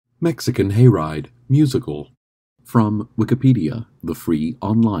Mexican Hayride, musical. From Wikipedia, the free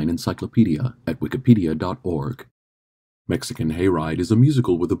online encyclopedia at wikipedia.org. Mexican Hayride is a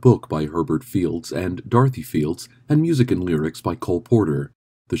musical with a book by Herbert Fields and Dorothy Fields and music and lyrics by Cole Porter.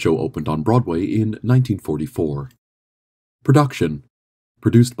 The show opened on Broadway in 1944. Production.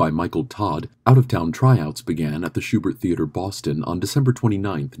 Produced by Michael Todd, out-of-town tryouts began at the Shubert Theatre, Boston on December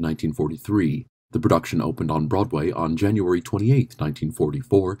 29, 1943. The production opened on Broadway on January 28,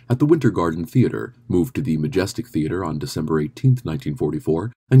 1944, at the Winter Garden Theatre, moved to the Majestic Theatre on December 18,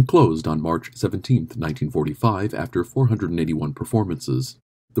 1944, and closed on March 17, 1945 after 481 performances.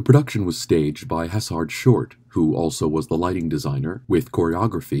 The production was staged by Hassard Short, who also was the lighting designer, with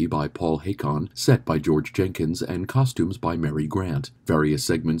choreography by Paul Haycon, set by George Jenkins, and costumes by Mary Grant. Various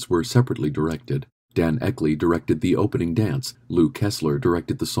segments were separately directed. Dan Eckley directed the opening dance, Lou Kessler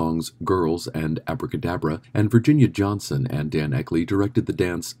directed the songs Girls and Abracadabra, and Virginia Johnson and Dan Eckley directed the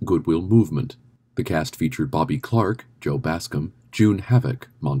dance Goodwill Movement. The cast featured Bobby Clark, Joe Bascom, June Havoc,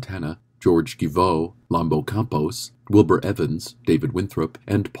 Montana, George Giveau, Lambo Campos, Wilbur Evans, David Winthrop,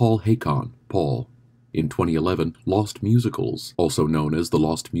 and Paul Haycon, Paul. In 2011, Lost Musicals, also known as the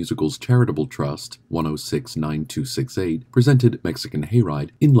Lost Musicals Charitable Trust, 1069268, presented Mexican Hayride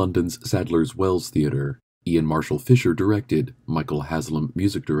in London's Sadler's Wells Theatre. Ian Marshall Fisher directed, Michael Haslam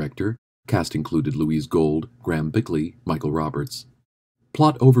music director. Cast included Louise Gold, Graham Bickley, Michael Roberts.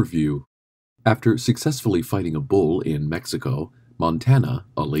 Plot overview. After successfully fighting a bull in Mexico, Montana,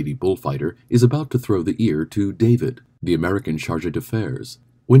 a lady bullfighter, is about to throw the ear to David, the American chargé d'affaires.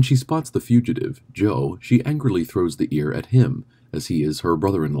 When she spots the fugitive, Joe, she angrily throws the ear at him, as he is her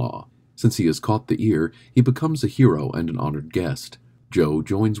brother-in-law. Since he has caught the ear, he becomes a hero and an honored guest. Joe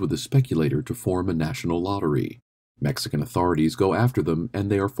joins with a speculator to form a national lottery. Mexican authorities go after them,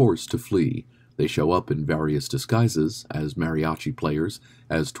 and they are forced to flee. They show up in various disguises, as mariachi players,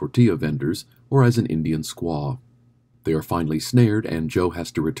 as tortilla vendors, or as an Indian squaw. They are finally snared, and Joe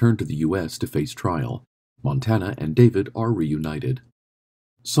has to return to the U.S. to face trial. Montana and David are reunited.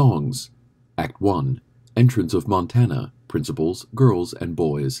 Songs. Act 1. Entrance of Montana, Principals, Girls, and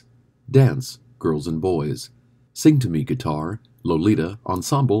Boys. Dance, Girls and Boys. Sing to Me Guitar, Lolita,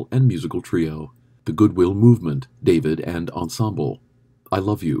 Ensemble, and Musical Trio. The Goodwill Movement, David and Ensemble. I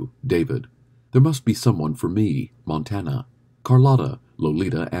Love You, David. There Must Be Someone for Me, Montana. Carlotta,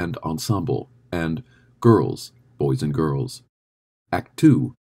 Lolita, and Ensemble. And Girls, Boys and Girls. Act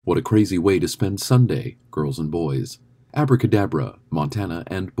 2. What a Crazy Way to Spend Sunday, Girls and Boys. Abracadabra, Montana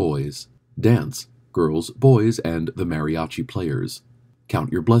and Boys. Dance, Girls, Boys, and the Mariachi Players. Count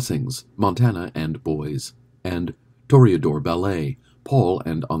Your Blessings, Montana and Boys. And Toreador Ballet, Paul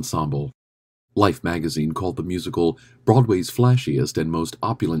and Ensemble. Life magazine called the musical Broadway's flashiest and most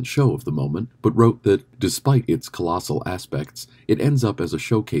opulent show of the moment, but wrote that, despite its colossal aspects, it ends up as a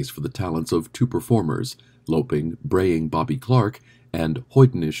showcase for the talents of two performers, loping, braying Bobby Clark, and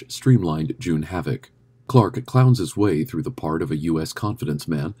hoydenish, streamlined June Havoc. Clark clowns his way through the part of a U.S. confidence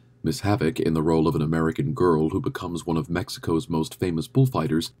man. Miss Havoc, in the role of an American girl who becomes one of Mexico's most famous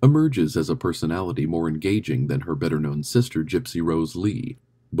bullfighters, emerges as a personality more engaging than her better-known sister Gypsy Rose Lee.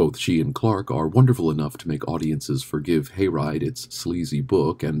 Both she and Clark are wonderful enough to make audiences forgive Hayride its sleazy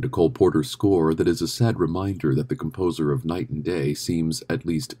book and a Cole Porter score that is a sad reminder that the composer of Night and Day seems, at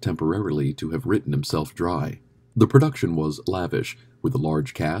least temporarily, to have written himself dry. The production was lavish, with a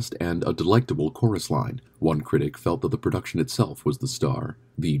large cast and a delectable chorus line. One critic felt that the production itself was the star.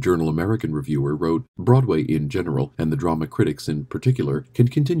 The Journal-American reviewer wrote, Broadway in general, and the drama critics in particular, can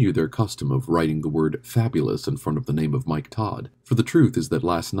continue their custom of writing the word fabulous in front of the name of Mike Todd. For the truth is that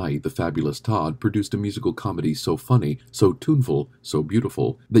last night the fabulous Todd produced a musical comedy so funny, so tuneful, so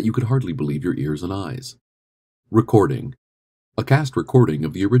beautiful, that you could hardly believe your ears and eyes. Recording. A cast recording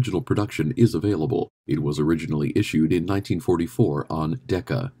of the original production is available. It was originally issued in 1944 on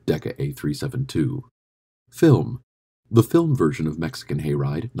Decca A372. Film. The film version of Mexican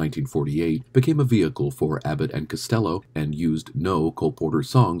Hayride, 1948, became a vehicle for Abbott and Costello and used no Cole Porter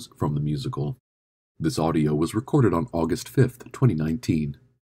songs from the musical. This audio was recorded on August 5, 2019.